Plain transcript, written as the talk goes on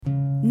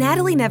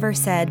Natalie never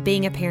said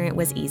being a parent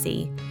was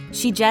easy.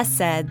 She just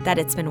said that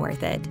it's been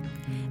worth it.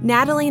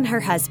 Natalie and her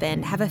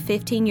husband have a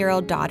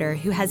 15-year-old daughter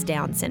who has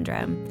Down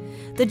syndrome.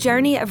 The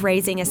journey of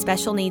raising a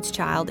special needs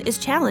child is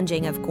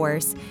challenging, of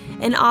course,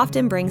 and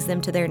often brings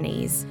them to their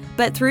knees.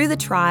 But through the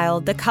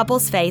trial, the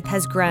couple's faith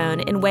has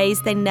grown in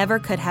ways they never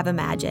could have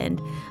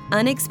imagined.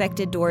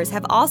 Unexpected doors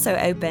have also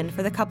opened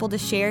for the couple to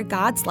share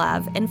God's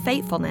love and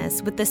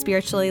faithfulness with the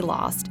spiritually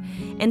lost,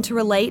 and to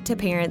relate to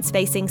parents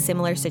facing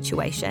similar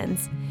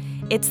situations.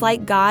 It's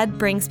like God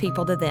brings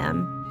people to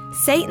them.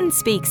 Satan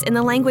speaks in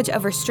the language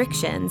of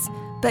restrictions,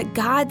 but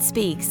God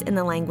speaks in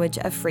the language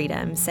of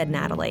freedom, said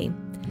Natalie.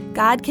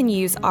 God can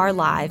use our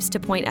lives to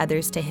point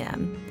others to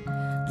Him.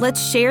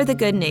 Let's share the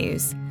good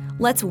news.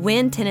 Let's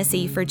win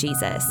Tennessee for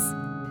Jesus.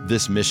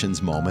 This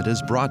Missions Moment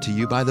is brought to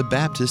you by the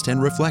Baptist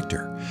and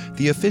Reflector,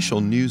 the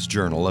official news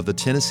journal of the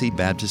Tennessee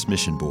Baptist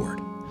Mission Board.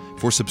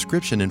 For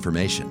subscription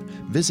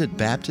information, visit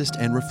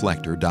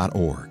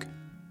baptistandreflector.org.